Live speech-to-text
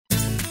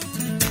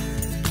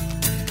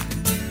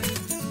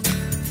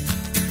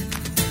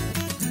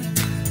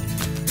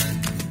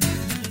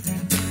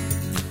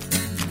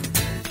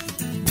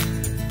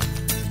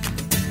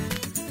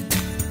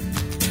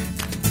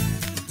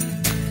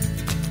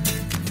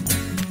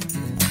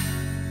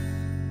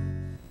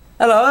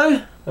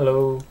Hello.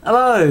 Hello.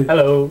 Hello.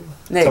 Hello.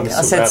 Nick,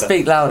 I said louder.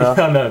 speak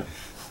louder. I know.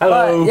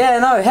 Hello. Right, yeah,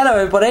 no, hello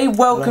everybody.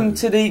 Welcome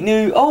to the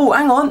new... Oh,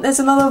 hang on, there's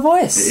another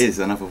voice. It is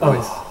another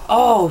voice.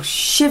 Oh,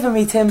 shiver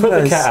me timbers.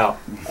 Put the cat out.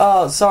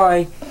 Oh,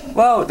 sorry.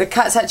 Well, the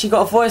cat's actually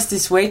got a voice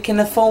this week in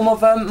the form of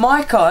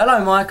Micah.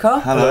 Hello, Micah.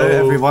 Hello,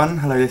 everyone.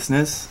 Hello,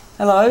 listeners.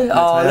 Hello.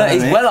 Oh, look,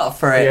 he's Nick. well up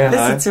for it. Yeah.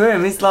 Listen to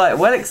him, he's like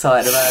well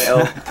excited about it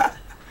all.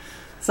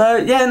 So,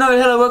 yeah, no,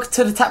 hello, welcome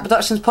to the Tap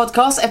Productions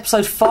podcast,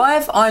 episode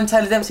 5. I'm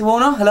Taylor Dempsey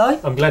Warner.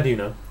 Hello. I'm glad you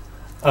know.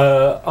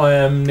 I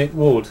am Nick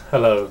Ward.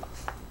 Hello.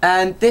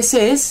 And this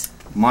is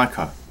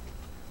Micah,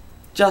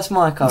 just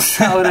Micah.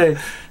 That'll do.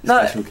 No,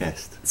 special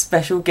guest.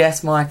 special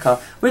guest Micah.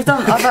 I've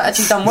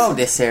actually done well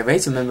this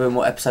series, remembering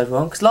what episode we're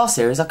on, because last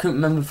series I couldn't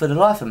remember for the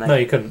life of me. No,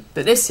 you couldn't.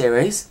 But this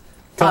series,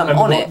 Can't I'm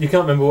remember on what, it. You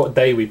can't remember what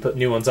day we put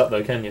new ones up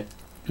though, can you?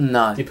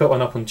 No. You put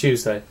one up on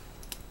Tuesday.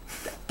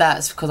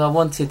 That's because I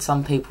wanted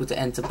some people to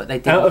enter, but they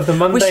didn't. Out of the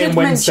Monday and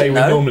Wednesday we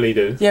normally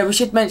do. Yeah, we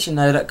should mention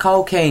though that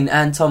Cole Keane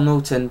and Tom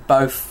Norton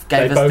both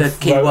gave us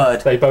the key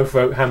word. They both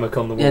wrote hammock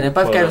on the wall. Yeah, they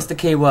both gave us the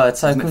key word.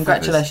 So Isn't it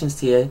congratulations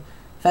to you,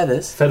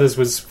 Feathers. Feathers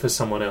was for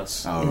someone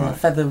else. Oh, Yeah, right.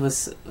 Feather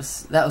was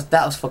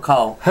for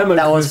Cole. Hammock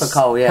that was for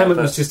Cole. Yeah, Hammock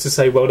but- was just to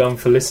say well done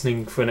for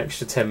listening for an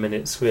extra 10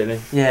 minutes, really.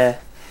 Yeah,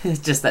 it's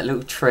just that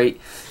little treat.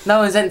 No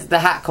one's entered the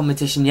hat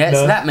competition yet,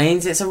 so No. that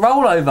means it's a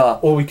rollover.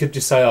 Or we could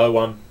just say I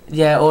won.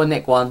 Yeah, or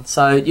Nick won.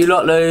 So you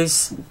lot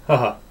lose.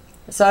 Haha.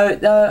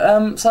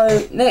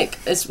 So Nick,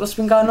 what's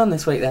been going on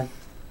this week then?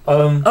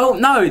 Oh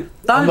no! I'm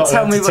Don't not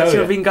tell allowed me to what's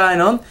tell you. been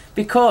going on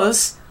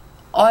because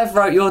I've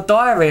wrote your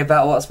diary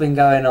about what's been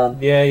going on.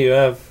 Yeah, you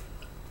have.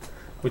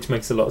 Which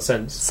makes a lot of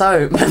sense.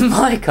 So,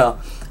 Micah,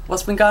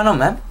 what's been going on,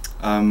 man?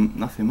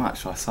 Nothing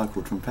much. I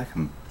cycled from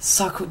Peckham,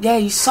 Yeah,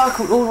 you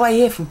cycled all the way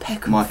here from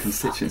Peckham. my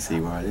constituency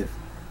where I live.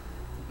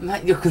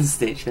 Mate, your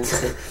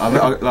constituency.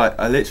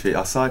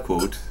 I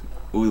cycled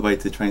all the way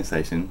to the train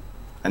station,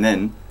 and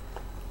then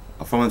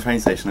from the train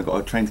station I got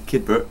a train to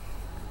Kidbrooke.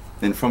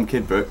 Then from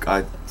Kidbrooke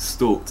I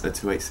stalked a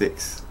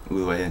 286 all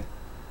the way here.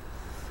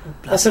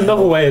 That's a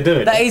novel way of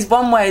doing That it. is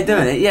one way of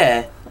doing it.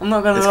 Yeah, I'm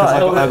not gonna It's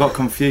because lie. I got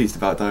confused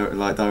about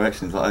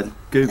directions. Like, I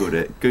googled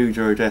it, Googled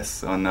your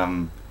address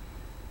on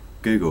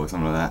Google or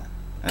something like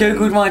that.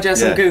 Googled my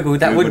address on yeah, Google.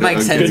 That would Googled make it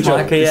on sense, Google.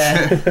 Micah.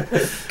 Yeah.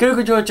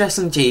 Googled your address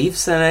on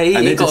Jeeves, and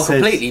And he it got just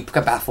said- completely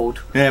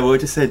baffled. Yeah, well, it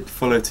just said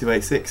follow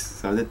 286,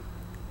 so I did.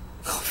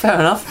 Fair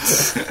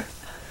enough.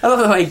 I love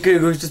the way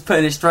Google's just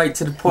putting it straight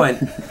to the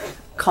point.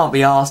 Can't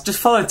be asked. Just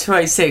follow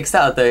 286.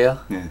 That'll do you.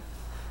 Yeah.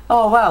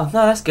 Oh wow, no,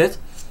 that's good.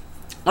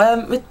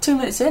 We're 2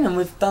 minutes in and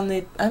we've done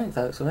the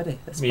anecdotes already.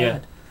 That's Yeah.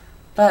 bad.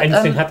 But,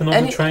 Anything happen on the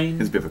It was train?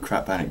 a bit of a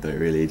crap anecdote,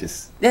 really.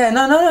 Just Yeah,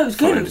 no, it was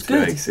good. followed It was the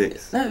good.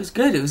 286. No, it was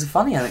good. It was a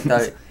funny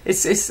anecdote.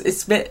 it's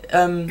a bit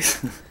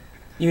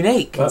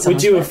unique. in some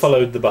Would you have respects.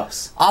 followed the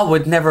bus? I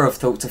would never have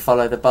thought to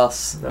follow the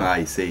bus. No. Ah,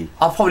 you see,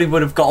 I probably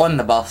would have got on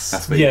the bus.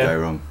 that's where Yeah. you go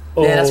wrong.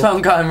 Or Yeah, that's where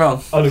I'm going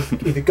wrong. I'd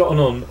have either gotten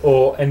on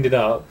or ended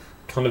up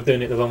kind of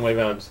doing it the wrong way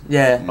round.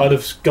 Yeah. I'd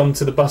have gone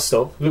to the bus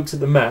stop, looked at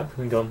the map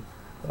and gone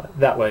right,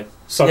 that way.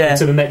 Cycled Yeah.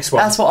 to the next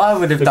one. That's what I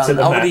would have Looked at done.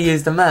 the I would have map.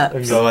 used the map.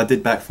 And So gone, I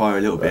did backfire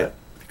a little Right. bit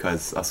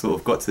because I sort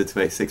of got to the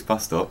 286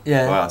 bus stop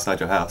Yeah. right outside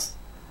your house.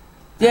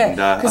 Yeah, And,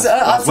 because I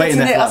I was said waiting to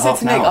there Nick, for like I said half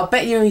to an Nick, hour. I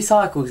bet you he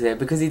cycles here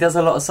because he does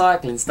a lot of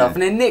cycling stuff. Yeah.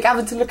 And then Nick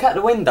happened to look out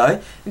the window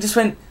and just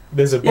went,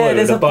 there's a boy yeah,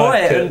 there's with a boy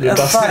bike at at the the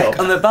bus bike stop.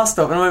 on the bus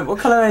stop. And I went, what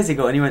colour has he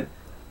got? And he went,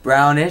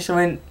 brownish. I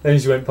went, Then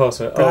she went past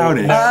her.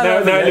 Brownish. Now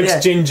it looks Yeah.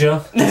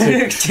 ginger.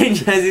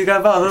 ginger as he's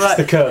going past. I was It's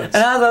the like, curtains.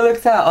 and as I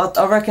looked out,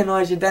 I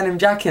recognised your denim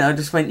jacket. And I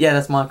just went, yeah,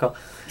 that's Michael.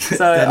 So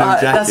Denim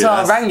that's jacket, why I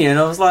that's- rang you, and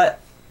I was like,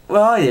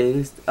 where are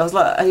you? I was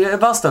like, are you at a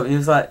bus stop? And he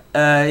was like,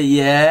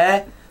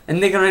 yeah. And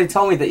Nick already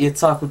told me that you'd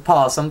cycled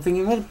past. I'm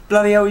thinking, where the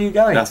bloody hell are you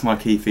going? That's my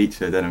key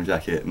feature, denim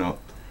jacket, not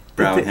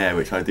brown hair,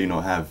 which I do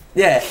not have.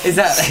 Yeah,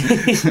 exactly.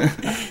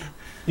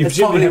 You That's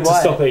presumably probably had to why.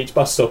 stop at each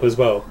bus stop as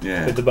well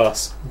Yeah. with the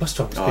bus. The bus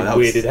driver's been that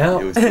was- weirded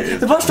out. it was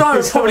The bus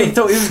driver probably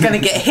thought he was going to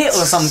get hit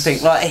or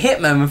something, like a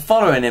hitman was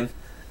following him.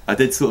 I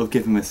did sort of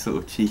give him a sort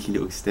of cheeky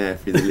little stare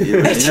through the you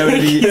know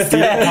when you look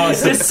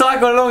past Just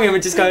cycle along him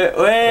and just go, at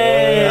the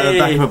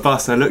back way. of a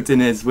bus. I looked in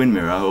his wind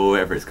mirror or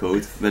whatever it's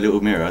called, the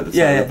little mirror at the side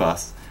Yeah, of yeah. the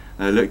bus.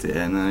 And I looked at it,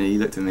 and then he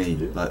looked at me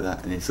like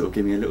that, and he sort of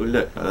gave me a little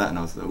look like that, and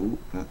I was like, ooh.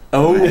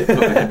 Oh. Put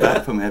my head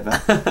back, put my head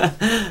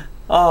back.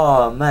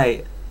 Oh,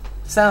 mate.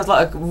 Sounds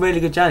like a really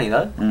good journey,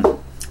 though. Mm.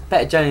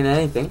 Better journey than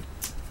anything.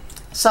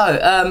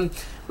 So,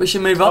 we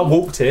should move I on.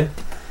 walked here.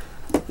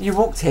 You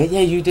walked here, yeah,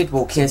 you did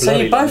walk here. It's a So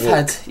you bloody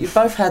both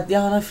long had,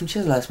 yeah, I know from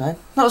Chislehurst, man.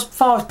 Not as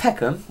far as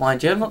Peckham,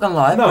 mind you. I'm not gonna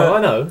lie. No, but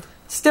I know.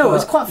 still,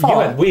 it's quite far.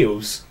 You had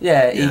wheels.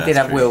 Yeah, he Yeah, did that's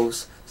have true.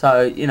 wheels.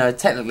 So, you know,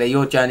 technically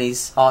your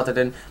journey's harder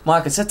than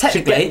Micah. So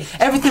technically,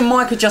 everything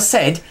Micah just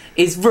said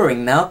is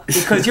ruined now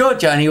because your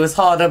journey was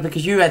harder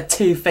because you had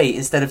 2 feet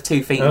instead of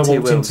 2 feet And and I 2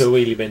 walked wheels. into a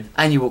wheelie bin.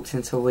 And you walked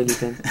into a wheelie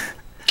bin.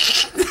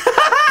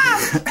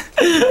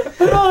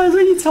 Oh,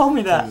 when you told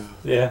me that.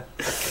 Yeah.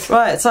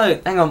 Right, so,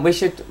 hang on, we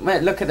should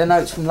look at the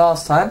notes from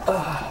last time.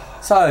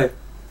 So,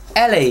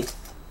 Ellie,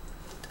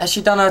 has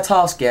she done her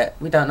task yet?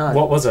 We don't know.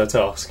 What was her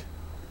task?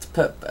 To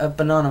just put a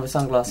banana with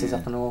sunglasses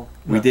up on the wall.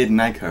 We did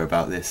nag her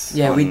about this.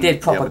 Yeah, we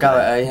did proper go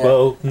at her. Yeah.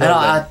 Well, no, and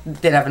I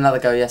did have another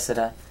go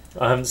yesterday.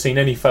 I haven't seen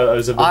any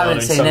photos of I banana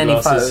haven't in seen any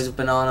sunglasses. photos of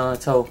banana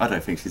at all. I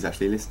don't think she's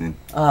actually listening.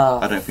 Oh.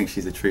 I don't think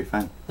she's a true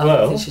fan. I don't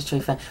Well, think she's a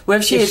true fan. Well,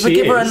 if she if is, we she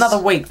give her is- another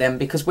week then,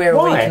 because we're a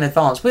Why? week in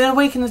advance. We're a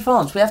week in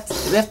advance. We have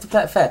to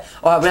play it fair.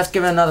 All right, we have to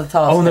give her another task.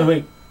 Oh no, then.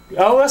 wait.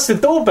 Oh, that's the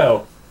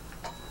doorbell.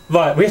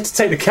 Right, we have to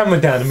take the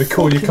camera down and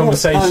record your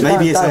conversation. Oh,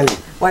 Maybe it's no. Ellie.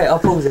 Wait, I'll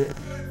pause it.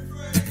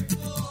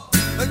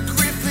 A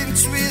gripping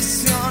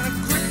twist on a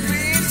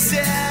gripping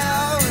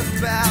tale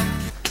about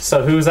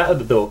So who was that at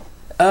the door?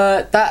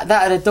 That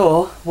at the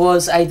door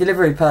was a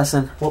delivery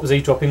person. What was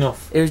he dropping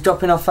off? He was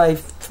dropping off a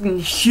fucking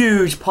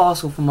huge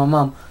parcel for my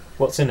mum.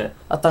 What's in it?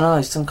 I don't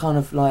know, some kind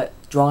of like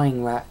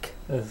drying rack.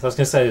 I was going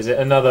to say, is it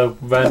another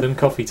random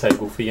coffee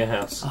table for your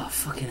house? Oh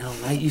fucking hell,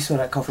 mate! You saw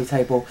that coffee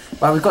table.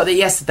 Well, we got it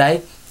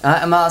yesterday,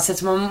 and I said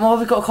to my mum, "Why have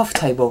we got a coffee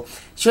table?"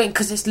 She went,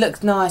 "Because it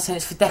looks nice and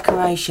it's for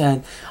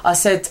decoration." I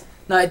said,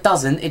 "No, it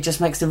doesn't. It just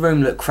makes the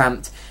room look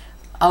cramped."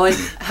 I went,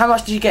 "How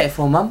much did you get it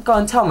for, Mum? Go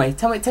on, tell me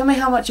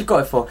how much you got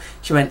it for."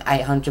 She went,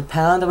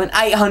 £800. I went,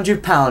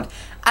 £800.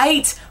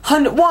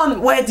 800.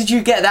 One, where did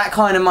you get that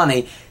kind of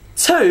money?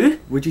 Two,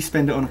 Would you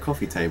spend it on a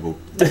coffee table?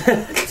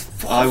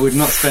 I would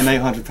not spend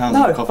 £800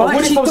 No, on a coffee but What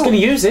table. if she I was thought- going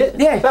to use it?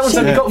 yeah, That one's she-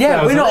 only got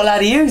yeah, we're flowers not on it. allowed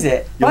to use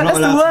it. You're Right, not that's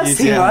the allowed to worst use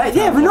thing, the right?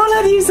 Yeah, we're not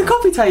allowed to use the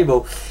coffee coffee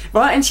table.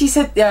 Right, and she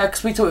said, yeah,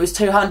 because we thought it was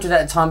 200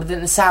 at the time, but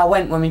then the sale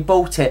went when we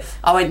bought it.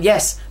 I went,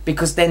 yes,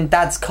 because then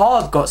Dad's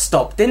card got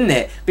stopped, didn't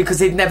it? Because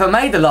he'd never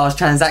made the last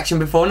transaction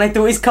before and they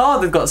thought his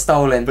card had got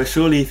stolen. But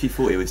surely if you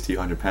thought it was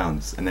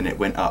 £200 and then it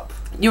went up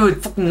You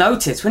would fucking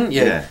notice, wouldn't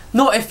you? Yeah.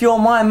 Not if you're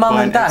my mum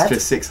by and an Dad. extra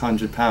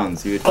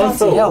 £600, you would I Bloody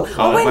thought- hell.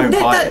 Oh, I I went, won't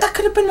buy that, it. that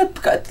could have been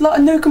like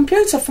a new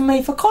computer for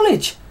me for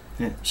college.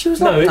 Yeah. She was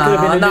No, like, it could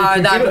have been a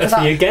new computer because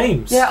for your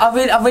games. Yeah, I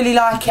really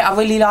like it. I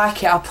really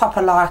like it. I proper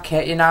like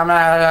it. You know,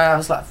 I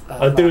was like,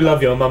 I do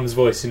love your mum's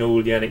voice in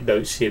all the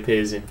anecdotes she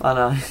appears in. I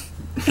know.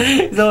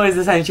 It's always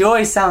the same. She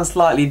always sounds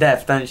slightly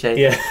deaf, don't she?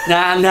 Yeah.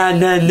 Nah.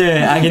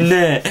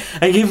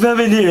 I can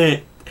probably do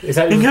it. Is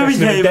that You your know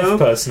impression of a his deaf name,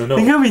 person or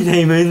I not? can be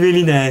name is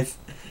really nice.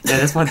 Yeah,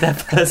 that's my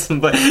deaf person,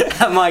 but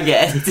that might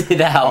get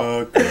edited out.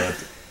 Oh god.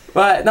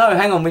 Right, no,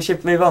 hang on. We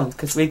should move on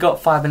because we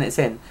got 5 minutes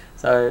in.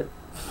 So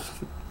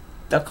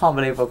I can't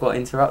believe I got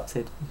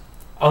interrupted.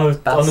 I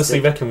Bastard. honestly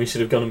reckon we should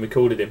have gone and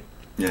recorded him.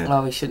 Yeah.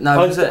 Oh, we should.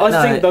 No, I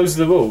no. think those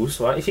are the rules,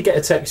 right? If you get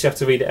a text, you have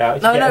to read it out.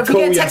 If No, you get no. a If we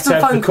call, get a you text have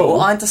and to have phone the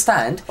call, I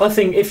understand. I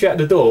think if you're at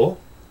the door,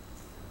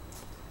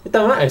 it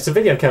don't matter. It's a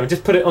video camera.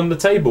 Just put it on the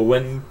table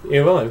when he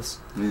arrives.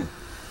 Yeah.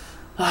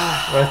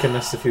 I reckon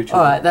that's the future.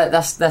 All right,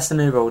 that's the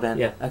new rule then.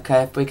 Yeah.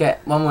 Okay. If we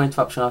get one more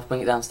interruption, I'll have to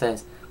bring it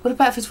downstairs. What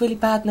about if it's really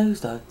bad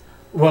news though?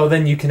 Well,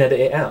 then you can edit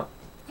it out.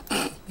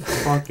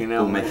 Fucking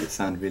hell. Or make mate. it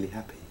sound really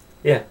happy.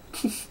 Yeah.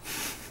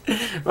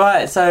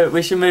 Right, so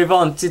we should move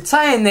on to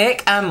Tay and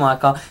Nick and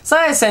Michael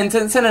say a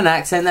sentence in an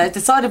accent that's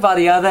decided by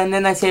the other, and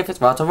then they see if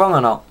it's right or wrong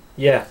or not.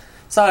 Yeah.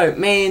 So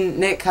me and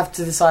Nick have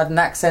to decide an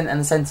accent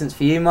and a sentence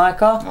for you,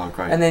 Michael, Oh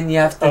great. and then you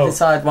have to Oh.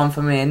 decide one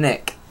for me and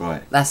Nick.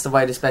 Right. That's the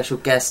way the special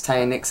guests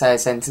Tay and Nick say a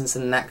sentence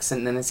and an accent,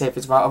 and then they see if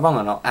it's right or wrong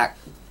or not.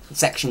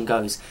 Section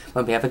goes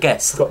when we have a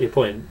guest. Got your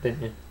point,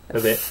 didn't you? A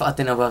bit. I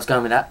didn't know where I was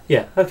going with that.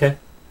 Yeah. Okay.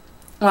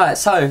 Right,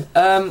 so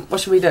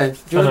what should we do? Do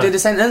you want to know. do the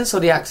sentence or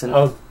the accent?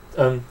 I'll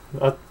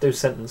do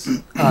sentence.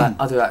 Alright,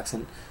 I'll do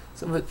accent.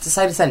 So to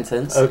say the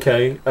sentence,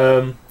 Okay.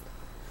 No,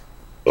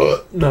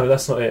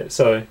 that's not it.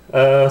 Sorry. I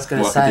was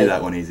going to Well, I can say do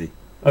that one easy.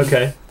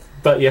 Okay.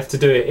 But you have to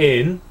do it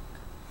in.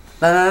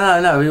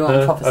 no. We want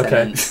a proper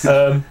Okay. sentence.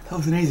 That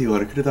was an easy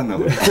one. I could have done that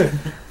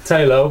one.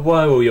 Taylor,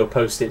 why are all your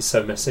post-its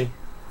so messy?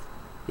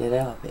 Yeah, they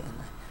are a bit in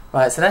there.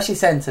 Right, so that's your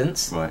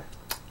sentence, Right.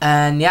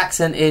 and the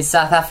accent is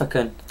South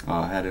African. Oh,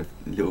 I had a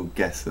little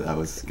guess that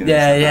was going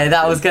Yeah,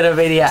 that was going to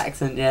be the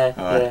accent. Yeah,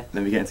 Alright, yeah.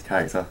 let me get into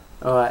character.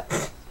 All right,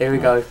 here we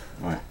go.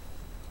 Right.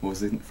 What was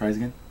the phrase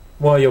again?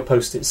 Why are your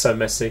post-its so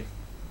messy?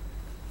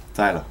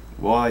 Tyler,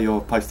 why are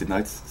your post-it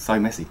notes so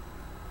messy?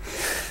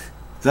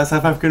 Is that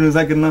South African? Was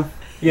that good enough?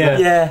 Yeah.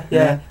 Yeah.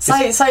 Yeah.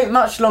 Say it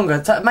much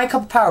longer. Make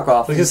up a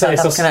paragraph. I was in going to say,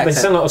 South it's African they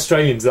accent. sound like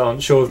Australians that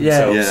aren't sure of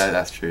Yeah. themselves. Yeah,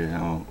 that's true.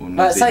 Or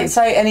New Right, Zealand.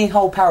 say any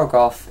whole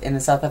paragraph in a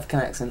South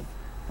African accent.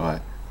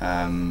 Right.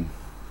 And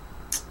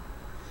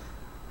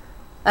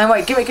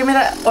wait, give me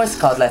that Oyster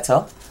card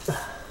letter.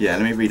 Yeah,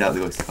 let me read out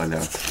the Oyster card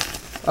letter.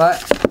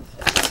 Right.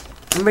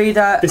 Read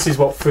out. This is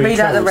what free Read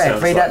out the travel red.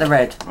 sounds Read like. out the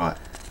red. Right.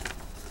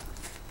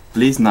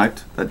 Please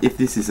note that if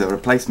this is a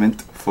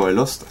replacement for a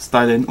lost,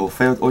 stolen or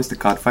failed Oyster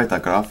card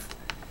photograph,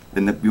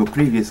 then your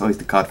previous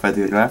Oyster card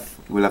photograph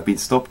will have been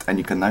stopped and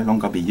you can no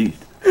longer be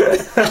used.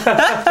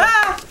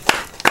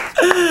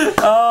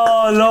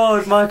 Oh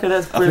Lord, Michael,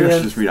 that's I think I should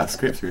brilliant. just read out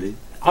scripts, really.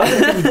 I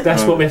don't think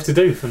that's what we have to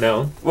do from now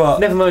on. What?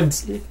 Never mind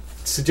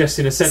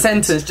suggesting a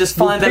sentence. Just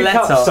We'll find a pick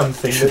letter. up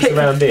something that's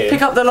around here.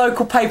 Pick up the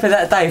local paper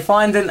that day,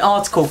 find an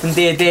article from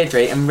Dear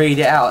Deirdre and read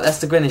it out. That's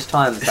the Greenwich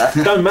Times, that.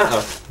 Don't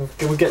matter.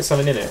 We'll get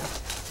something in it.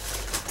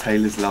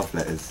 Taylor's love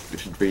letters. We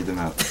should read them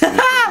out.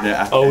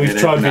 Oh, we've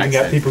tried reading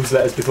out people's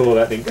letters before.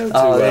 That didn't go too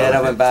well. Oh yeah,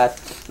 that went bad.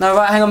 No,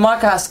 right, hang on.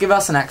 Micah has to give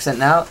us an accent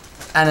now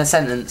and a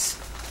sentence.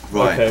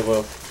 Right. Okay,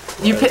 well.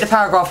 You pick the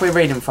paragraph we're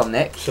reading from,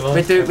 Nick. Shall I?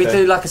 We do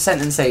Okay. like a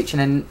sentence each, and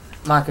then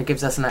Micah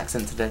gives us an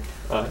accent to do.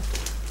 Right.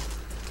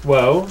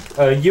 Well,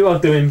 you are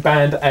doing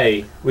band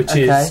A, which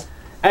Okay. is...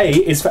 A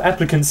is for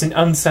applicants in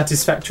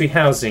unsatisfactory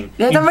housing.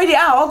 Yeah, don't read it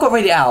out. I've got to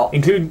read it out.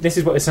 Including... This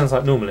is what it sounds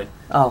like normally.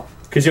 Oh.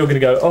 Because you're going to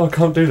go, oh, I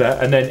can't do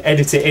that, and then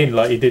edit it in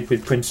like you did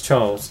with Prince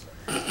Charles.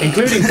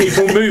 Including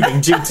people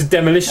moving due to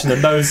demolition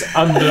and those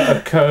I think you're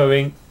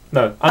occupying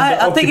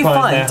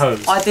fine. their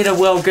homes. I did a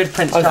well good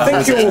Prince I Charles think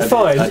accent. you're all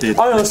fine. I did.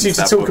 I asked you to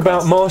That talk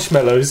about podcast.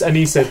 marshmallows, and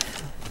he said,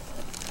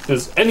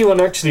 does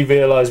anyone actually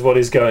realise what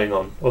is going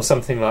on? Or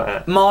something like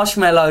that.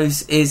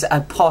 Marshmallows is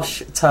a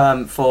posh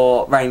term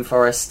for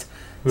rainforest.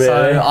 Really?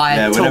 So I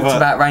Yeah, talked whenever-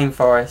 about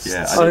rainforest.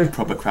 Yeah, So- I did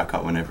proper crack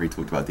up whenever he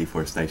talked about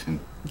deforestation.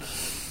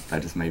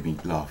 That just made me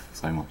laugh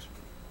so much.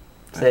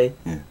 But, See?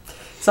 Yeah.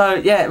 So,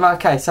 yeah, right,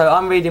 okay, so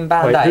I'm reading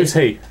Band Wait, A. who's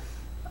he?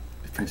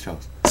 Prince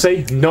Charles.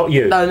 See? Not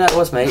you. No, it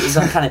was me. It was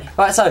uncanny.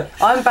 Right, so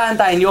I'm Band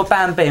A and you're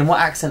Band B, and what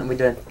accent are we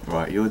doing?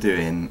 Right, you're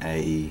doing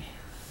a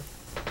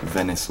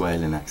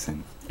Venezuelan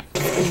accent.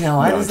 No,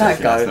 how No, does I'm that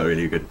joking, That's not go?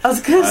 really good. I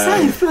was going to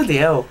say, Um, bloody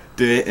hell.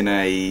 Do it in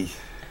a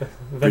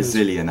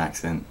Brazilian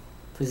accent.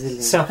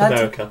 Brazilian. South How do-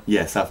 America.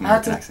 Yeah, South How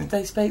American do accent.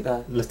 they speak,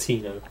 though?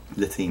 Latino.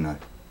 Latino.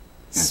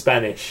 Yeah.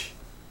 Spanish.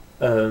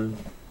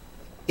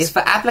 It's for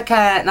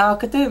applicant. No, I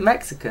could do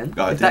Mexican.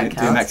 Oh, if do, that do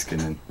counts. Mexican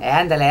then.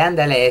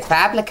 Andale. It's for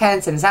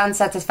applicants in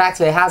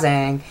unsatisfactory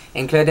housing,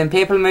 including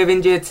people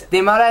moving due to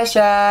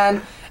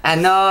demolition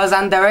and those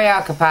under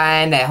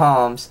occupying their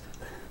homes.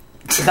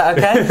 Is that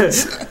okay?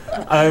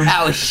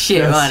 That was shit,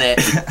 yes. wasn't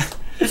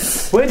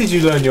it? Where did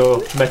you learn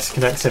your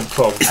Mexican accent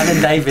from?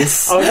 Evan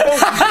Davis.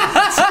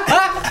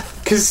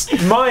 Because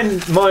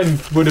mine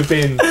would have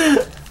been...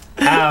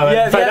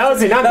 Yeah, for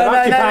those in under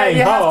occupying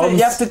homes...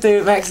 you have to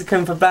do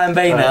Mexican for Band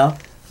B now.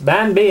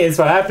 Band B is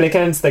for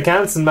applicants the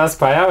council must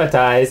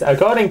prioritise,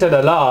 according to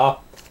the law,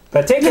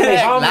 particularly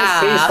homeless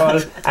Law.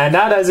 people and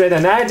others with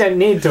an urgent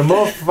need to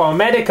move for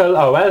medical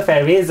or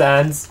welfare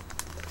reasons.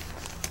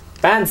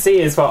 Band C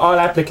is for all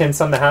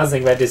applicants on the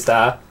housing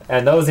register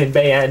and those in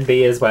Bay and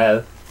B as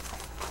well.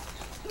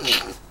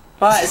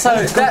 Right,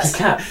 so that's...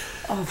 Cat.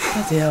 Oh,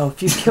 bloody hell,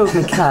 you killed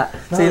my cat.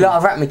 So you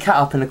lot, I wrapped my cat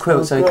up in a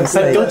quilt so you can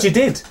Thank see. God you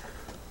did.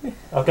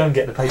 I'll go and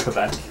get the paper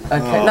back.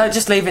 Okay, no,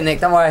 just leave it,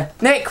 Nick, don't worry.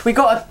 Nick, we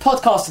got a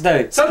podcast to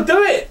do. So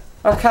do it!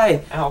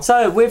 Okay, Ow.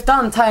 so we've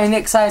done Tay and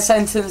Nick say a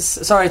sentence.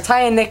 Sorry,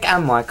 Tay and Nick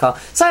and Micah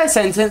say a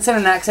sentence in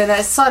an accent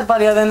that's decided by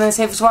the other and then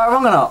see if it's right or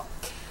wrong or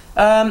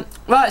not.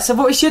 Right, so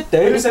what we should do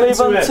Who's is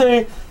move on M2M?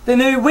 to the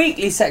new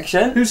weekly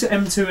section. Who's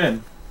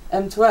M2M?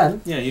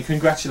 M2M. Yeah, you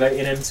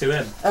congratulating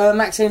M2M.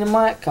 Maxine and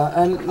Micah.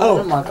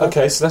 Not Micah.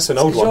 okay, so that's an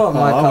old Sure, one.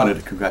 Oh, I Micah. wanted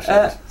to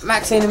congratulate.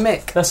 Maxine and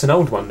Mick. That's an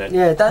old one then.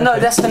 Yeah, no,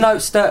 that's the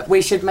notes that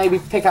we should maybe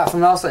pick out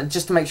from last time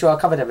just to make sure I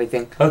covered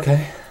everything.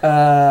 Okay,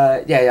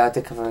 Yeah, I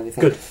did cover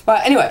everything. good.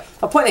 Right, anyway,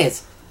 my point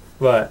is,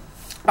 Right.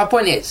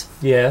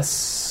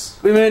 Yes.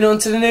 we're moving on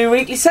to the new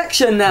weekly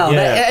section now.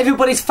 Yeah.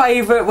 Everybody's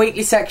favourite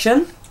weekly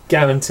section.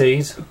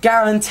 Guaranteed.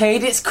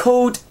 Guaranteed. It's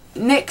called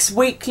Nick's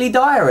Weekly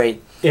Diary.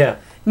 Yeah.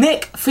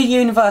 Nick, for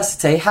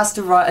university, has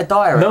to write a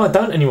diary. No, I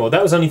don't anymore.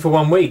 That was only for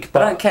 1 week. I But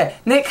don't care.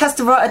 Nick has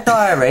to write a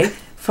diary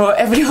for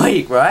every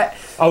week, right?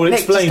 I will Nick,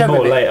 explain just go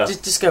more with it. later.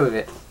 Just go with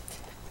it.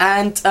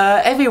 And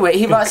every week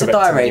he writes a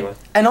Incorrect diary, anyway.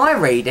 and I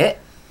read it,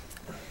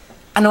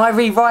 and I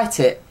rewrite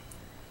it,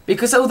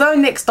 because although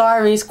Nick's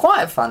diary is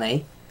quite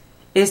funny,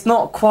 it's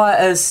not quite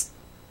as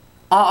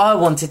I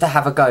wanted to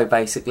have a go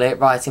basically at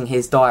writing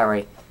his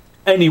diary.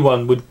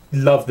 Anyone would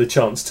love the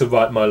chance to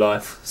write my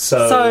life.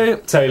 So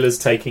Taylor's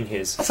taking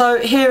his. So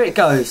here it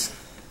goes.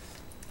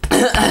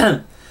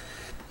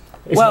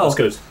 It's Well- not as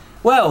good.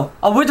 Well,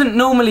 I wouldn't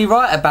normally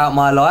write about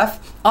my life.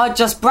 I'd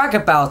just brag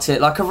about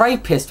it like a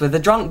rapist with a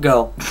drunk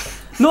girl.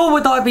 Nor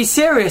would I be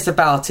serious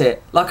about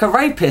it like a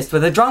rapist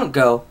with a drunk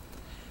girl.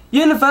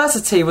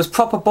 University was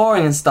proper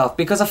boring and stuff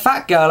because a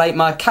fat girl ate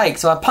my cake,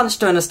 so I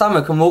punched her in the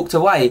stomach and walked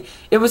away.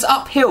 It was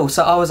uphill,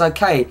 so I was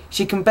okay.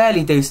 She can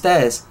barely do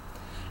stairs.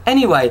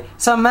 Anyway,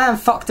 some man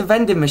fucked a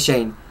vending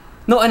machine.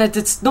 Not in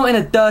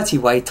a dirty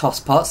way,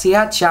 tosspots. He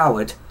had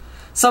showered.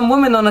 Some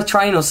woman on a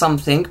train or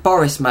something,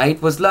 Boris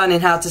made, was learning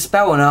how to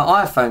spell on her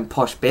iPhone,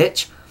 posh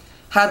bitch.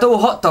 Had all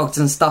hot dogs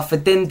and stuff for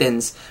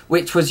din-dins,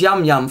 which was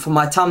yum-yum for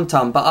my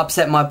tum-tum, but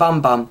upset my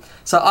bum-bum.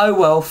 So, oh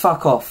well,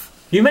 fuck off.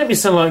 You make me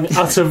sound like an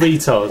utter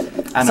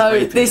retard. And So a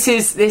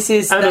rapist. this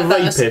is And a that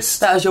was- rapist.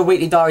 That was your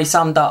weekly diary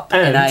summed up in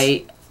And-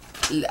 a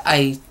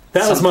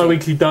That was my something.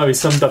 weekly diary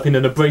summed up in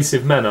an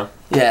abrasive manner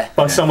Yeah.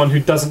 by Yeah. someone who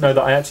doesn't know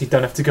that I actually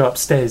don't have to go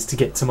upstairs to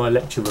get to my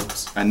lecture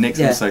rooms. And Nick's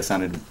Yeah. also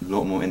sounded a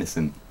lot more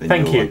innocent than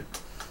Thank your you. one.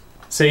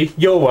 See,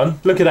 your one,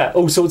 look at that,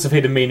 all sorts of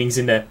hidden meanings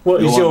in there.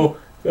 What is Your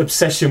your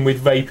obsession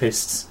with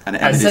rapists And it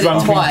and ended- said it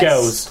drunken twice.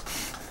 girls?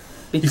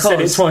 You Because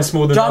said it twice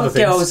more than other drunk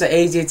things. girls are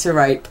easier to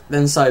rape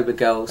than sober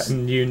girls.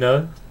 And you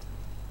know.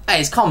 Hey,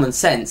 it's common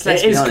sense.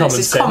 Let's It be is honest. common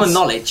It's sense. common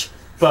knowledge.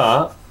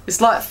 But It's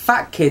like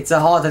fat kids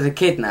are harder to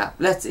kidnap.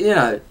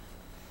 It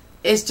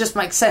just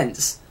makes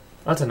sense.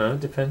 I don't know, it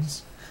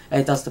depends.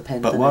 It does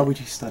depend. But doesn't why it? would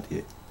you study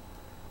it?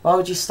 Why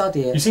would you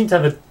study You it? seem to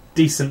have a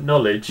decent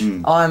knowledge,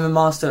 Mm. I'm a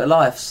master at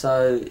life,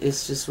 so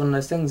it's just one of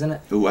those things, isn't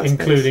it? All aspects.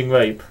 including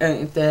rape.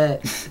 If they're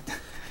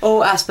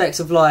all aspects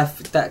of life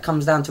that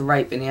comes down to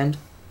rape in the end.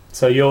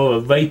 So you're a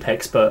rape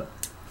expert.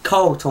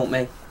 Cole taught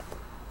me.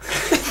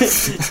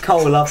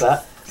 Cole will love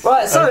that.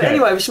 Right, so Okay.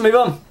 anyway, we should move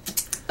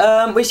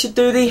on. We should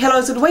do the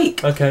hellos of the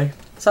week. Okay.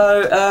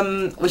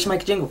 So we should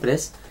make a jingle for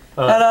this.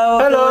 Uh, Hello.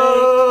 of the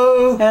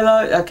Hello. week.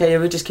 Hello. Okay, yeah,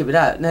 we'll just keep it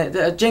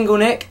out. Jingle,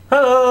 Nick.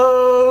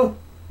 Hello.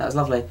 That was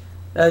lovely.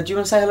 Do you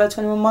want to say hello to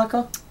anyone,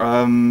 Micah?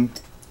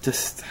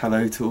 Just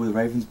hello to all the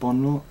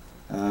Ravensbourne lot.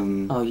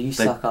 Oh, you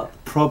They- suck up.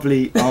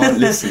 Probably aren't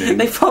listening.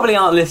 They probably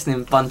aren't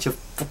listening, bunch of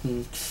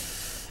fucking...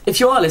 If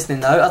you are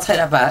listening, though, I'll take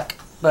that back.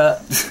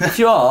 But if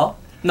you are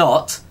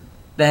not,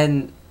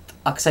 then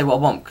I can say what I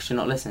want because you're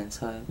not listening.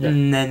 So, Yeah.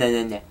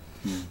 no.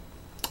 Hmm.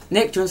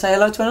 Nick, do you want to say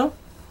hello to anyone?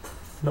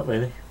 Not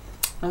really.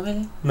 Oh,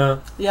 really? No.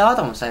 Yeah, I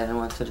don't want to say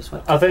anyone to this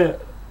week. I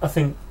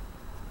think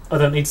I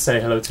don't need to say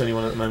hello to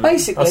anyone at the moment.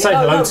 Basically, I'll say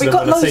hello to we them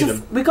got when I see loads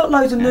them. we got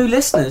loads of new Yeah.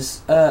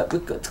 listeners.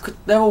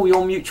 They're all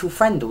your mutual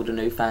friend, all the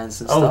new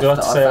fans and Oh, stuff. do I have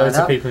to that say hello found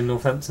to out. people in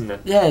Northampton then?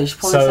 Yeah, you should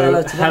probably say So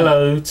hello to them.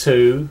 hello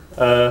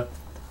to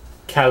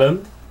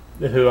Callum,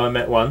 who I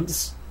met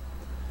once.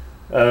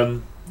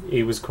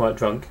 He was quite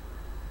drunk.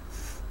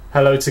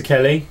 Hello to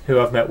Kelly, who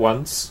I've met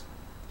once.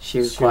 She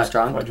was She quite was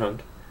drunk. Quite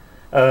drunk.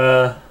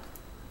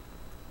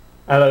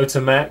 Hello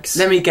to Max,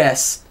 Let me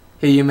guess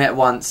who you met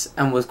once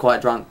and was quite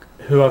drunk.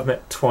 who I've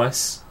met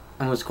twice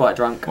And was quite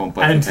drunk. On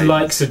both and occasions.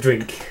 likes a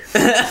drink.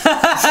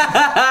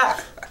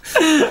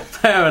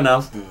 Fair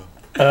enough.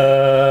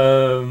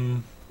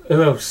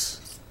 Who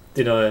else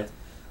did I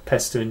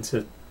pester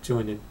into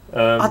joining?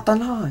 I don't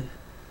know.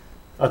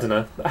 I don't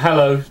know.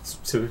 Hello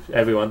to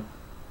everyone.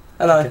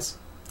 I Hello. guess.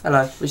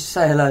 Hello. We should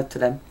say hello to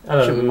them.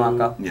 Hello. Should we,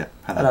 Marco? Yeah,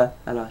 hello.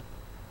 Hello.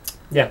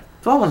 Yeah.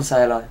 Do I want to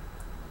say hello?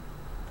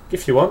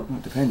 If you want, Well,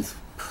 it depends.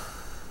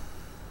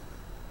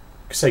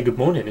 say good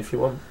morning if you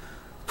want.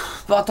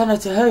 But I don't know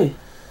to who.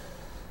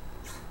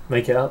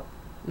 Make it up.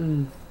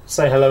 Mm.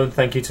 Say hello and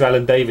thank you to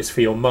Alan Davis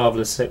for your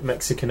marvellous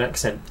Mexican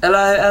accent.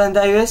 Hello, Alan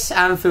Davis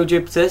and Phil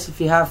Jupiters. If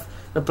you have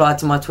replied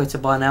to my Twitter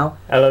by now,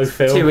 Hello,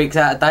 Phil. 2 weeks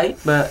out of date.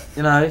 But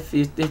you know, if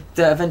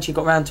eventually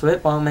got round to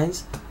it, by all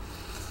means,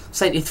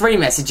 sent you 3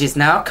 messages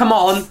now. Come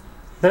on.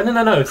 No.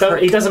 Don't,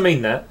 Prick. he doesn't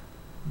mean that.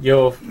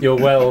 You're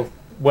well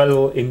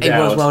endowed. It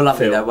was well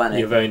lovely Phil. though, wasn't it?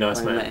 You're a very nice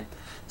When we man. met him.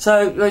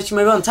 So we should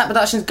move on. Tap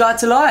Productions Guide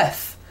to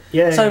Life.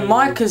 Yeah. So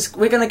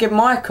we're going to give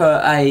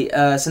Micah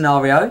a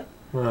scenario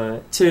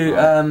Right.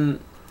 to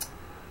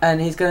and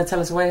he's going to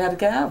tell us a way how to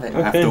get out of it.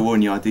 I have Okay. to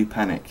warn you, I do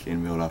panic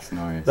in real life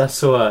scenarios.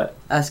 That's all right.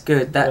 That's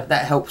good. That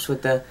helps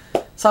with the.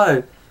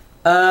 So,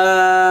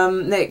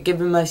 Nick,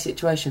 give him a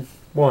situation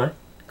Why?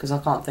 because I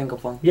can't think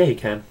of one. Yeah, you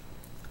can.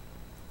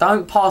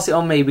 Don't pass it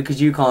on me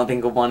because you can't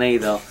think of one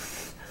either.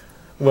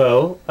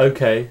 Well,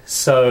 okay.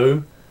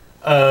 So,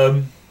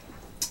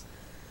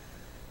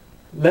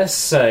 let's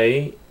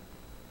say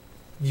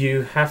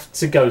you have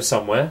to go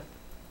somewhere,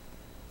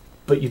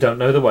 but you don't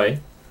know the way.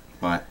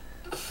 Right.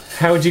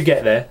 How would you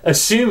get there?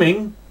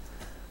 Assuming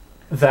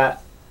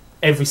that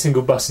every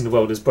single bus in the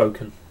world is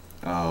broken.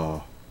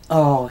 Oh,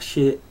 Oh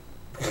shit!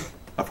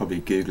 I'll probably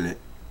Google it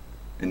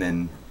and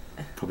then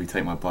probably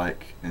take my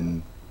bike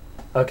and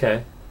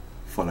Okay.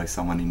 follow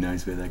someone who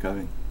knows where they're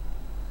going.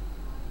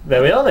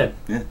 There we are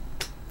then.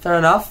 Fair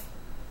enough.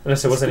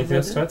 Unless there was That's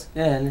anything good, else to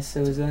add. Yeah, unless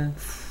there was a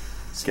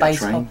Get a space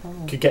train.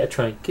 hop. Could get a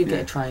train. Could get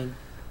Yeah. a train.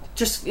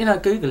 Just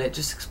Google it.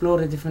 Just explore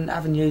the different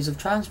avenues of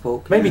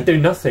transport. Maybe Yeah. do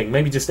nothing.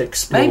 Maybe just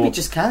explore. Maybe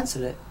just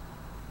cancel it.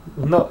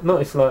 Not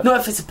if like. Not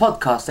if it's a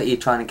podcast that you're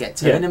trying to get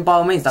to, Yeah. and then by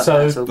all means, don't So-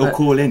 cancel. Or But,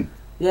 call in.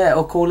 yeah,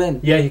 or call in.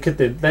 Yeah, you could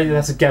do.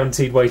 That's a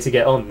guaranteed way to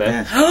get on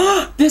there.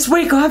 Yeah. This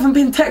week I haven't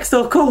been texted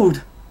or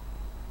called.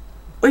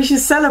 We should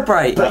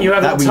celebrate. But you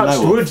That haven't we touched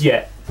know of. wood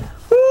yet.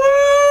 Woo!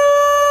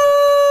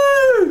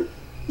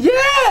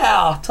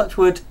 Yeah! Touch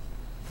wood.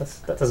 That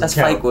doesn't That's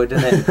count. fake wood,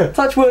 isn't it?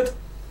 Touch wood.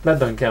 That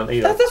doesn't count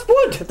either. That's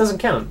wood. That doesn't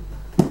count.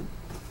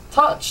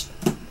 Touch.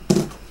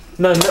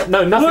 No,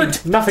 nothing. Wood.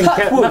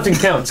 Touch wood. Nothing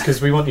counts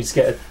because we want you to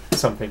get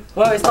something.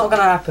 Well, it's not going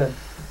to happen.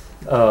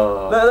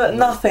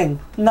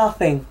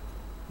 Nothing.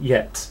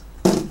 Yet.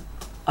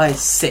 I'm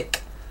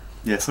sick.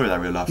 Yeah, sorry that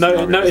real life No,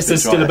 scenario notice was a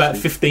there's bit still dry, about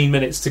actually. 15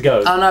 minutes to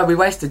go. Oh no, we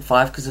wasted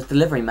 5 because of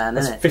delivery man,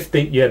 That's isn't it?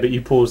 15. Yeah, but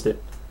you paused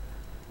it.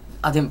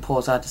 I didn't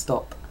pause, I had to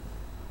stop.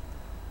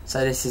 So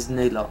this is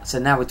new lot. So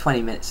now we're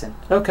 20 minutes in.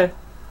 Okay.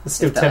 It's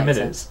still If that 10 makes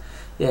minutes.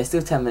 Yeah,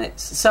 still 10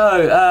 minutes.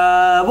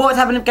 So, what would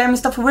happen if gaming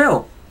stuff for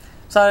real?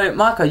 So,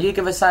 Michael, you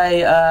give us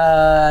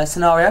a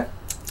scenario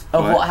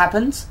of Right. what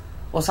happens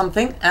or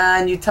something,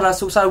 and you tell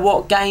us also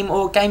what game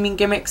or gaming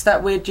gimmicks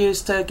that we'd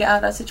use to get out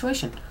of that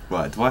situation.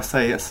 Right, do I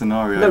say a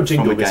scenario No from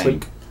jingle a this game?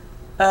 week.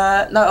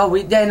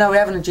 We're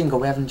having a jingle.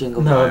 We're having a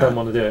jingle. No, I Right. don't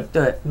want to do it.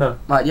 Do it. No.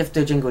 Right, you have to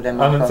do a jingle then,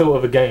 I haven't Michael. thought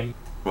of a game.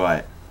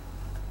 Right.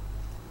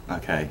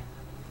 Okay.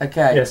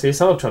 Okay. Yeah, see, it's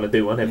hard trying to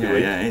do one every Yeah,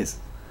 week. yeah, it is.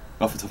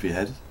 Off the top of your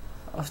head.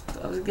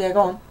 Yeah,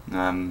 go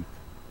on.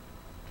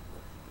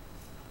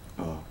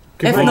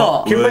 If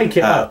not, Can make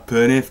it up.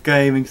 happen if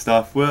gaming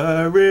stuff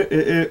were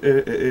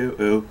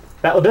real.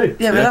 That'll do.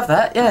 yeah, we Yeah. love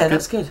that. Yeah,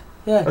 that's good.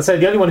 Yeah, I'd say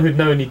the only one who'd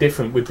know any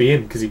different would be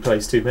him because he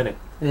plays too many.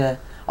 yeah.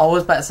 I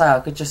was about to say I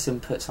could just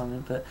input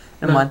something, but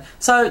never No. mind.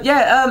 So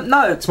yeah,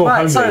 no. It's more Right,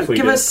 homely so if we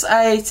give do. us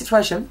a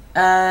situation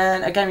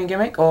and a gaming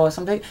gimmick or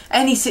something.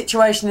 Any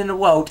situation in the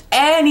world,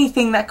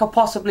 anything that could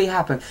possibly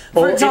happen.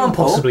 For Or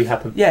example, impossibly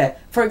happen. yeah.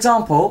 For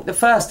example, the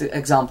first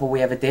example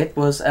we ever did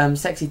was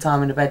sexy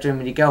time in the bedroom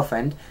with your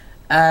girlfriend,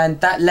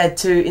 and that led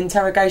to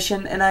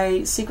interrogation in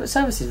a Secret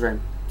Services room.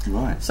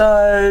 Right.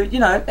 So you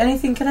know,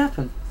 anything can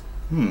happen.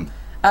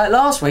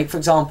 Last week, for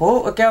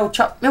example, a girl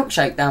chucked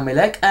milkshake down my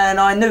leg and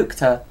I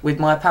nuked her with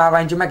my Power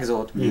Ranger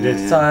Megazord. You did.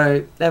 Yeah.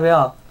 So, there we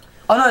are.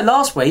 Oh no,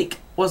 last week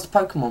was the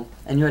Pokemon,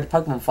 and you had a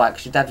Pokemon fight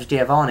because your dad was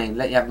Giovanni and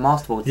let you have a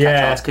Master Ball to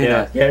catch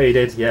Yeah, Articuno. yeah, he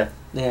did. Yeah.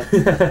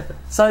 Yeah.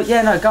 So,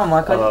 yeah, no, go on,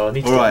 Michael. Oh, I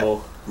need to Alright. get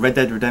more. Red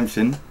Dead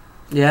Redemption.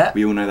 Yeah,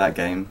 We all know that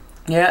game.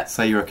 yeah,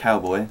 Say you're a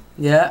cowboy,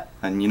 yeah,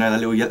 and you know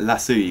that little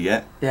lasso you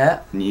get,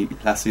 yeah, and you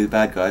lasso the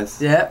bad guys.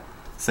 yeah,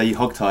 Say you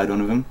hogtied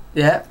one of them,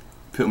 yeah,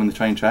 put them on the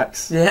train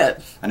tracks, yeah.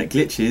 and it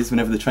glitches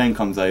whenever the train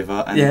comes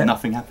over, and Yeah.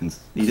 nothing happens.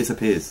 He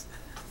disappears.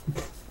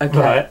 Okay.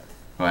 Right.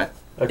 Right.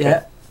 Okay.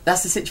 Yeah,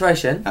 that's the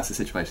situation. That's the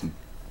situation.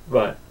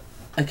 Right.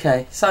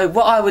 Okay, so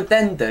what I would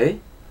then do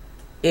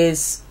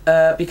is,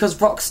 because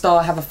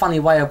Rockstar have a funny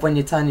way of when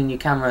you're turning your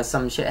camera,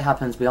 some shit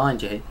happens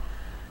behind you,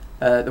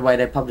 the way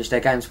they publish their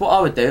games. What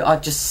I would do,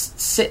 I'd just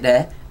sit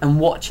there and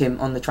watch him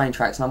on the train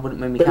tracks and I wouldn't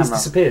move my But he's camera.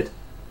 disappeared.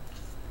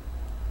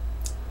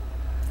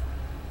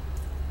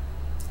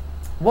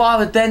 What I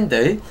would then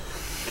do,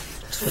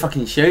 just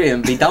fucking shoot him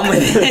and be done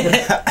with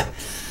it.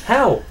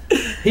 How?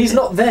 He's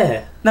not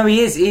there. No,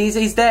 he is.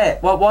 He's there.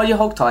 While you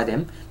hogtied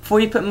him, before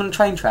you put him on the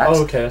train tracks,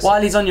 Oh, okay, I see.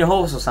 while he's on your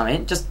horse or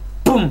something, just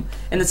boom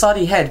in the side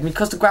of your head.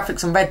 Because the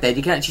graphics on Red Dead,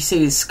 you can actually see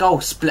his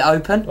skull split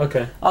open.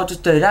 Okay. I'll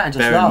just do that and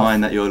just Bear laugh. in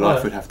mind that your life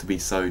Right. would have to be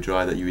so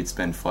dry that you would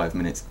spend 5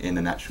 minutes in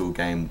an actual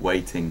game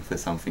waiting for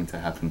something to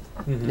happen.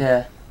 Mhm.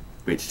 Yeah.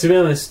 Which To be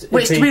honest,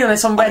 Which, to be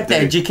honest, on I Red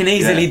Dead, do. you can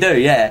easily Yeah. do.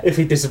 Yeah. if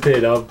he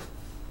disappeared, I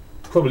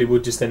probably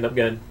would just end up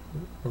going,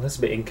 well, that's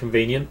a bit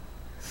inconvenient.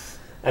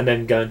 And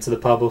then going to the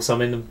pub or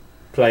something and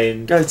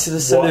playing. Go to the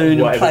saloon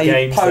and whatever play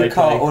games they poker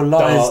play, or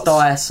liar's darts.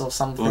 dice or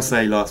something. or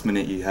say last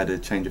minute you had a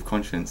change of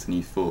conscience and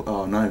you thought,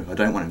 oh no, I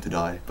don't want him to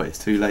die, but it's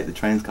too late, the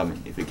train's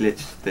coming. If it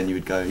glitched, then you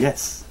would go,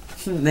 yes,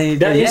 Then you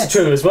That do, is yes.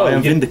 true as well. I am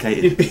You'd-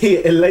 vindicated. You'd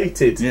be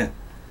elated. Yeah.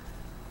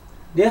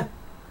 Yeah.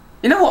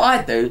 You know what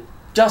I'd do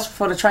just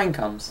before the train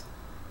comes?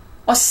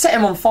 I set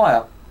him on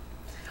fire.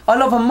 I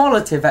love a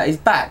Molotov at his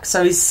back,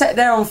 so he's set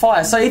there on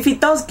fire. So if he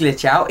does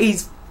glitch out,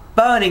 he's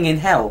burning in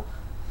hell.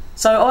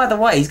 So either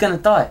way, he's going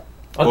to die.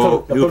 I'd Or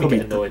probably, you'll I'd probably probably-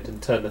 get annoyed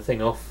and turn the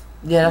thing off.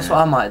 Yeah, that's Yeah.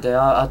 what I might do.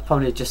 I'd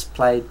probably just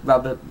play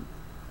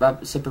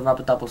Super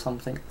Rubber Dub or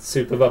something.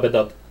 Super rubber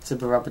dub.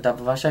 Super Rubber Dub.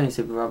 Have I shown you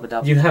Super Rubber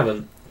Dub? You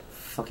haven't.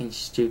 Fucking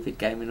stupid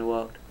game in the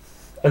world.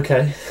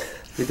 Okay.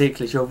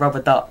 Ridiculous. You're a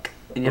rubber duck.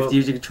 And you have to Well-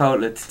 use your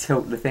controller to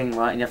tilt the thing,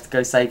 right? And you have to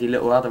go save your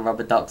little other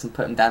rubber ducks and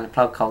put them down the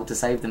plug hole to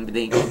save them. But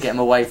then you got to get them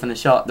away from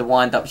the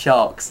wind-up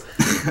sharks.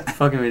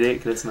 Fucking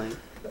ridiculous, mate.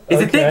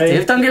 It's Okay.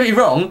 addictive, don't get me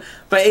wrong.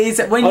 But it's,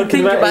 when you I can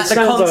think ima- about it the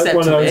sounds concept like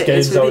one of those it,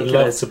 it's games I would love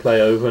ridiculous. to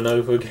play over and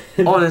over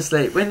again.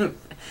 Honestly, when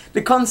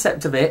the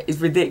concept of it is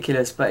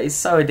ridiculous, but it's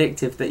so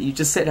addictive that you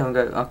just sit there and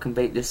go, I can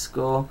beat this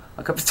score.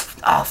 I can...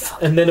 Oh,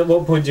 fuck. And then at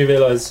what point do you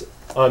realise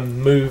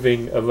I'm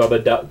moving a rubber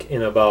duck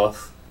in a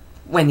bath?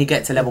 When you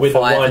get to level With a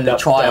 5 and the wind-up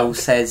trial duck.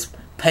 says,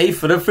 pay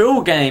for the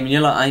full game, and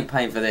you're like, I ain't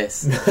paying for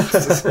this.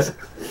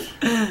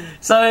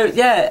 So,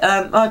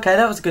 yeah, okay,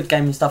 that was a good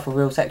gaming stuff for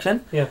real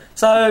section. Yeah.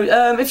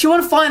 So, if you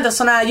want to find us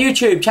on our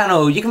YouTube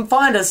channel, you can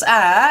find us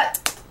at...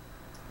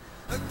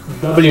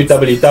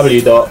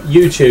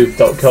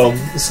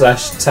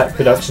 www.youtube.com/Tack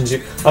Productions.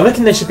 I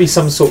reckon there should be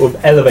some sort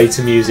of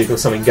elevator music or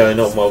something going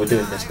on while we're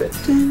doing this bit.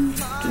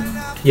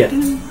 Yeah.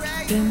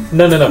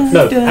 No.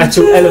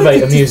 Actual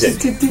elevator music.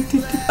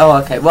 Oh,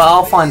 okay, well,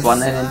 I'll find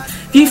one, and then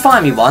if you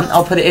find me one,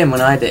 I'll put it in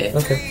when I edit it.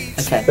 Okay.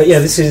 Okay. But yeah,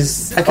 this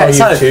is Okay, our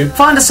so YouTube.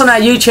 find us on our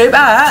YouTube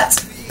at...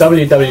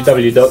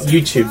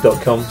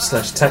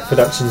 www.youtube.com/Tack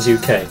Productions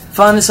UK.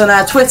 Find us on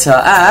our Twitter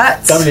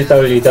at...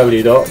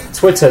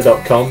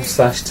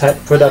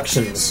 www.twitter.com/Tack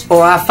Productions.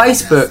 Or our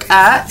Facebook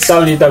at...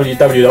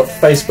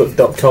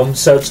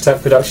 www.facebook.com/Search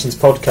Tack Productions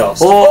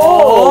Podcast.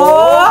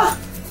 Or...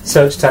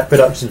 Search Tack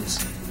Productions.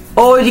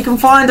 Or you can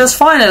find us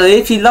finally,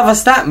 if you love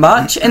us that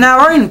much, in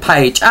our own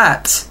page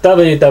at...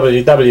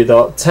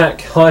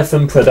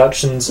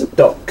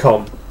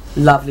 www.tack-productions.com.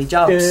 Lovely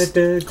jobs.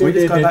 Can we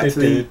just go back to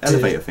the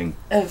elevator thing?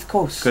 Of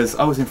course. Because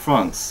I was in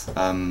France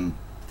a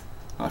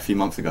few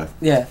months ago,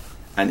 Yeah.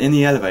 and in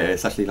the elevator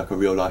it's actually like a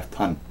real life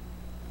pun.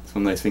 It's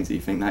one of those things that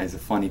you think that is a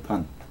funny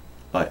pun.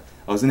 Like,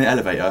 I was in the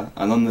elevator,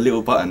 and on the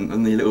little button,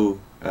 on the little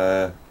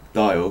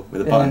dial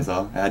where the Yeah. buttons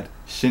are, it had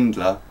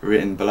Schindler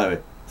written below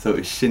it. So it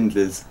was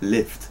Schindler's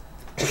Lift.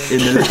 In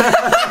the lift.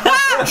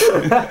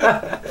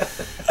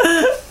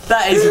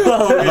 That is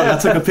well. I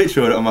took a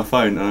picture of it on my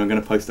phone, and I'm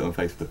going to post it on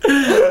Facebook.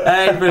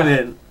 Hey,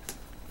 brilliant.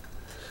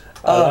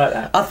 I like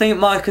that. I think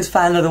Micah's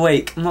fan of the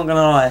week. I'm not going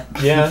to lie.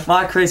 Yeah.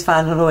 Micah is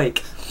fan of the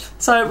week.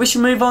 So we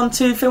should move on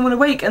to film of the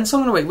week and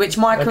song of the week, which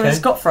Micah Okay. has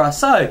got for us.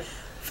 So,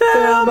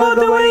 film of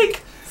the week.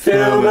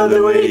 Film of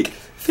the week.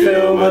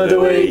 Film of the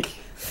week.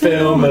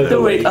 Film of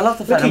the week. I love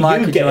the fact Look that at you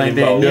Micah getting joined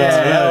in. involved.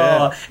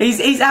 Yeah.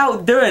 He's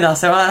outdoing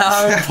us on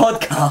our own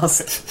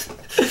podcast.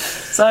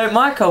 So,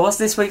 Michael, what's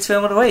this week's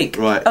film of the week?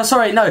 Right. Oh,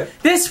 sorry, no.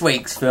 This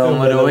week's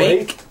film of the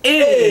week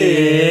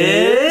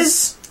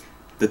is...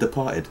 The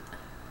Departed.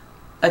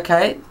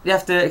 Okay, you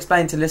have to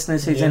explain to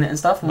listeners who's in it and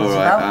stuff and what it's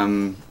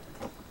about.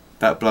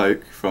 That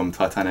bloke from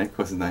Titanic,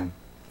 what's his name?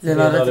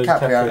 Leonardo Leonardo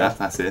DiCaprio. DiCaprio.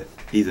 That's it.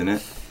 He's in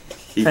it.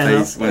 He Fair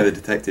plays enough. one of the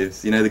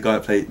detectives. You know the guy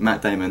that played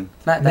Matt Damon?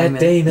 Matt Matt Damon.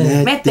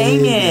 Damon. Matt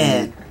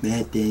Damon.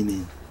 Matt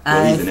Damon.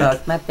 I he's in it.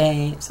 fucked Matt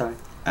Damon. Sorry.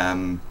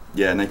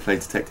 Yeah, and they play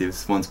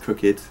detectives. One's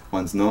crooked,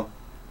 one's not.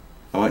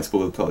 I won't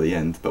spoil the plot at the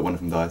end, but one of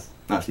them dies.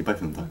 No, actually,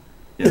 both of them die.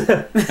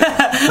 Yeah.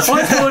 I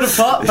won't spoil the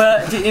plot,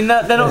 but you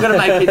know, they're not going to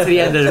make it to the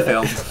end of the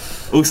film.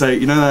 Also,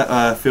 you know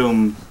that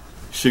film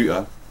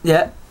Shooter?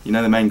 Yeah, You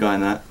know the main guy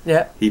in that?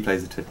 yeah. He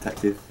plays a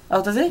detective.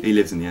 Oh, does he? He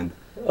lives in the end.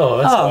 Oh,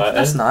 that's alright.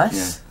 that's then.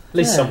 nice. At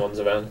least Yeah. someone's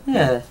around.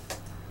 Yeah.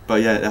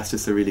 But yeah, that's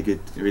just a really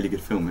good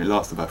film. It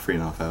lasts about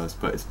 3.5 hours,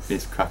 but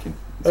it's cracking.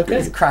 It's Okay. really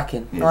It's good.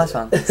 cracking. Yeah. Nice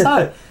one.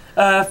 So,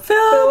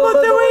 film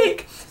of the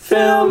week.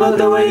 Film of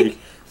the week.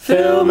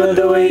 Film of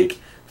the week.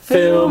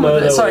 Film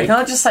of the Sorry, can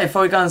I just say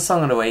before we go on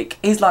song of the week,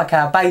 he's like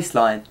our bass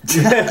line.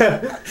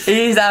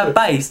 He's our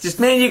bass. Just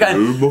me and you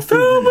going,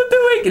 film of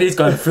the week. And he's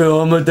going,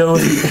 film of the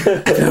week.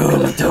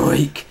 Film of the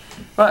week.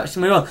 Right, let's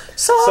move on.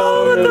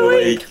 Song of the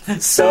week.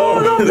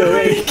 Song of the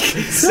week.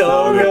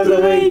 Song of the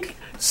week.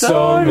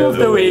 Song of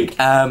the week.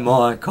 And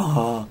my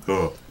car.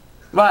 Oh.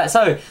 Right,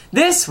 so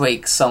this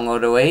week's song of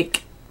the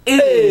week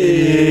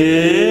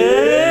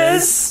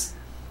is...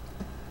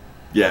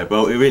 Yeah,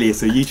 well, it really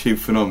is a YouTube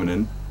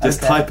phenomenon. Just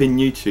Okay. type in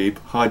YouTube,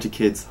 hide your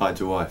kids, hide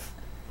your wife.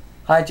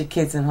 Hide your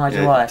kids and hide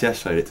your Yeah, wife. Jess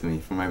showed it to me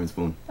from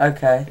Ravensbourne.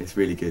 Okay. It's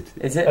really good.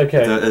 Is it?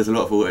 Okay. There's a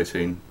lot of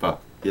auto-tune, but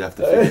you have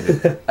to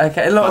forgive it.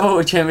 Okay, a lot of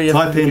auto-tune, but you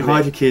have Type to in forgive hide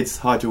it. your kids,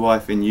 hide your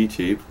wife in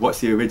YouTube. Watch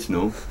the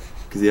original,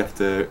 because you have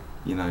to,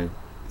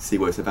 see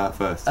what it's about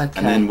first. Okay.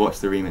 And then watch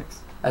the remix.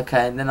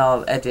 Okay, and then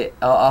I'll edit.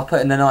 I'll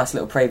put in a nice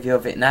little preview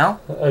of it now.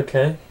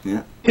 Okay.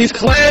 Yeah. He's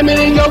climbing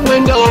in your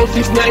windows,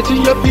 he's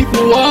snatching your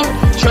people up,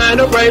 trying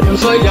to rape them,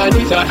 so y'all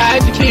need to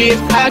hide your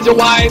kids, hide your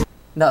wife.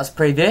 That's a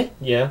preview.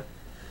 Yeah.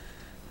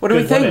 What do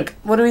we Good, wasn't think?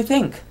 What do we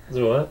think? It's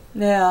alright.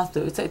 Yeah, I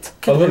thought it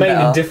could I'll have been remain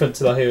better. indifferent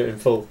till I hear it in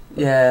full.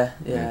 Yeah,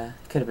 Yeah.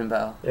 could have been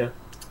better. Yeah.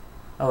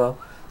 Oh well.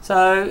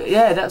 So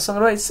yeah, that's song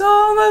of the week.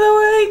 Song of the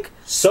week.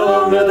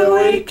 Song of the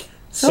week.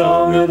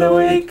 Song of the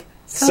week.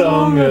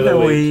 Song of the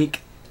week.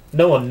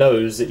 No one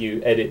knows that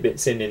you edit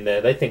bits in there.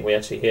 They think we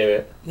actually hear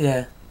it.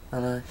 Yeah, I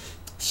know.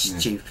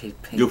 Stupid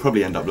people. You'll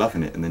probably end up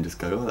loving it and then just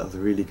go, oh, that was a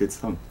really good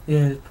song.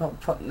 Yeah,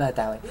 no,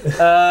 doubt it.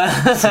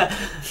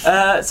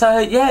 So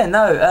yeah,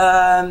 no.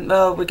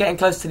 Well, we're getting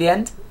close to the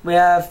end. We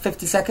have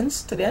 50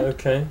 seconds to the end,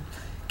 Okay.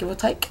 give or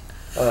take.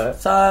 Alright.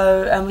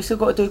 So, and we still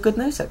got to do a good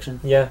news section.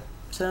 Yeah.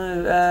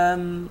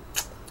 So,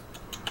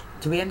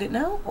 do we end it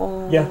now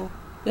or? Yeah.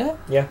 Yeah.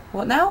 Yeah.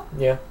 What now?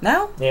 Yeah.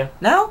 Now? Yeah.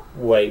 Now?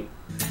 Wait.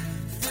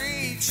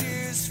 Free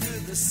cheers for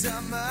the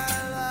summer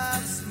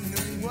loves.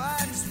 No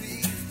ones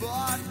we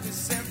bought was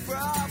sent from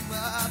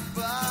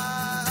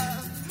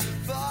above.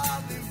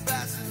 Falling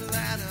faster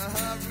than a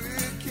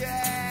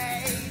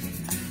hurricane.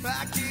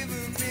 I give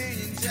 $1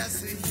 million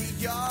just to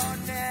hear your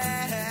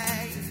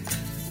name.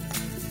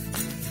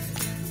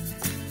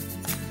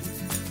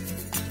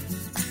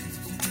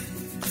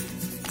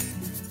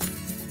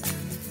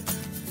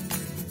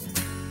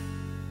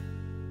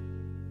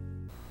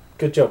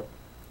 Good job.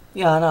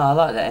 Yeah, I know. I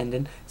like that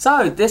ending.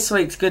 So this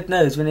week's good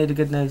news. We need a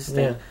good news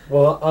thing. Yeah.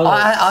 Well,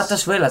 I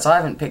just realised I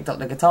haven't picked up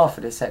the guitar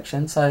for this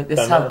section. So this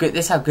is Don't how matter. good.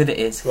 This is how good it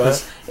is.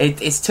 'Cause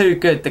it's too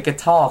good. The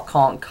guitar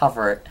can't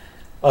cover it.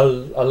 I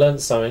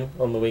learnt something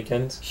on the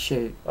weekend.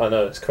 Shoot. I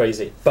know it's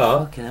crazy, but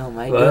Fucking hell,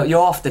 mate. Well-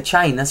 You're off the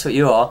chain. That's what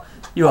you are.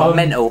 You are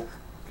mental.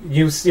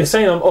 you're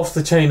saying I'm off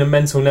the chain and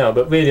mental now,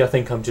 but really I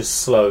think I'm just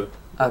slow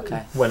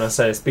Okay. when I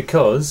say this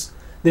because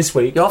this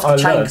week You're off I the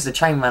chain learnt- because the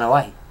chain ran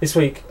away. This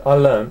week I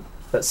learnt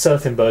that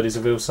Surfing Bird is a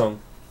real song.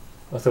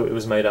 I thought it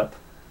was made up.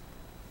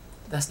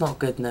 That's not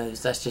good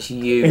news. That's just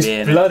you It's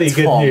being bloody a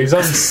good twonk. news.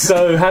 I'm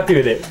so happy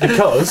with it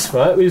because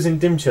right, we was in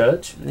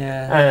Dymchurch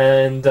Yeah.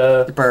 and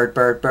The bird.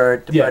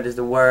 The Yeah. bird is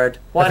the word.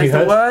 What Have is you the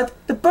heard? word?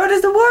 The bird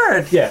is the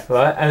word. yeah,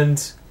 right, and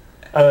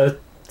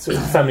sort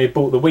of family had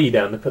brought the Wii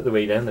down. They put the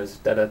Wii down. There's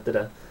da da da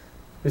da.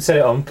 We set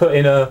it on, put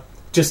in a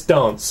Just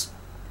Dance,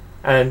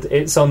 and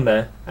it's on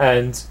there.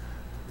 And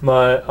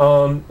my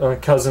aunt, my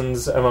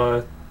cousins, and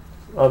my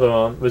other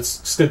aunt was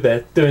stood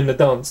there doing the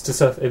dance to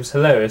surf. It was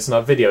hilarious, and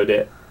I videoed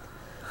it.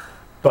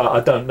 But I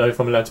don't know if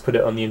I'm allowed to put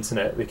it on the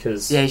internet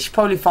because Yeah, you should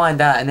probably find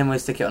out and then we'll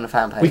stick it on the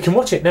fan page. we can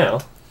watch it now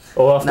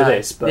or after No.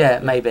 this. But yeah,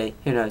 maybe.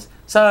 Who knows?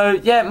 So,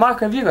 yeah,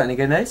 Michael, have you got any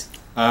good news?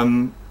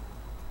 No,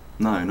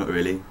 not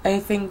really.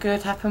 Anything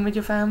good happen with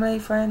your family,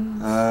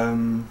 friends?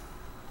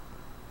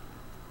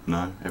 No,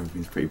 No,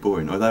 everything's pretty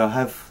boring. Although I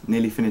have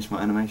nearly finished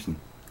my animation.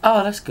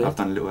 Oh, that's good. I've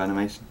done a little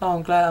animation. Oh,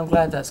 I'm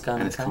glad that's going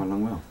And it's okay. come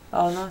along well.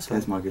 Oh, nice one.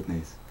 There's my good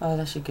news. Oh,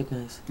 that's your good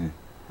news. Yeah.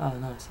 Oh,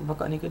 nice. Have I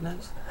got any good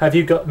news? Have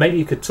you got? Maybe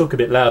you could talk a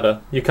bit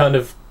louder. You're kind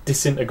of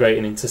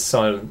disintegrating into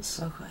silence.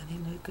 Have I got any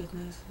new good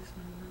news?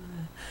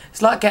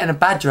 It's like getting a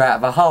badger out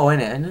of a hole,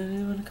 isn't it? Do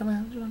you want to come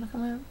out? Do you want to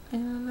come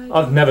out?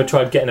 I've never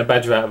tried getting a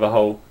badger out of a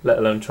hole, let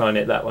alone trying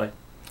it that way.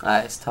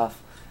 It's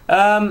tough.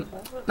 No,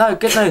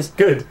 good news.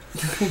 Good.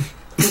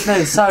 Good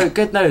news. So,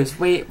 good news.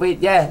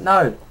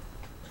 No.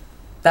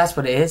 That's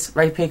what it is.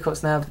 Ray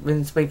Peacock's now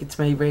been speaking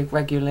to me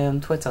regularly on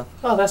Twitter.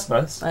 Oh, that's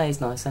nice.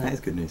 He's nice, isn't That it? is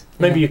good news.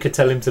 Maybe you could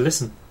tell him to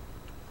listen.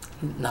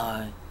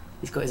 No.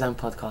 He's got his own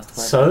podcast.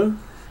 So?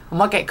 I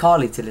might get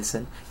Carly to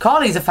listen.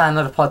 Carly's a fan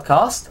of the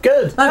podcast.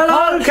 Good. No,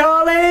 Hello,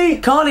 Carly!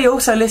 Carly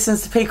also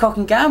listens to Peacock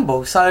and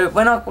Gamble. So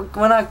when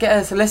I get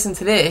her to listen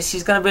to this,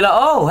 she's going to be like,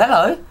 oh,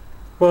 hello.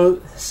 Well,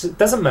 it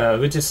doesn't matter.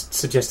 We just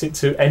suggest it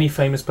to any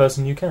famous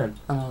person you can.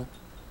 Oh.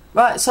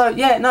 Right, so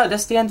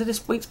that's the end of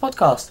this week's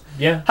podcast.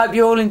 Yeah. Hope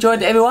you all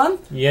enjoyed it, everyone.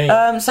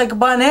 Yeah. Say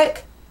goodbye,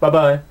 Nick.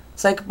 Bye-bye.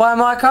 Say goodbye,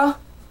 Micah.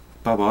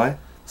 Bye-bye.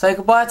 Say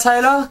goodbye,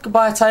 Taylor.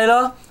 Goodbye,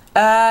 Taylor.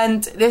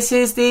 And this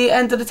is the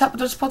end of the Tap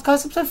Dodgers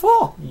podcast, episode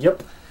 4.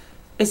 Yep.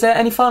 Is there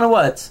any final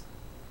words?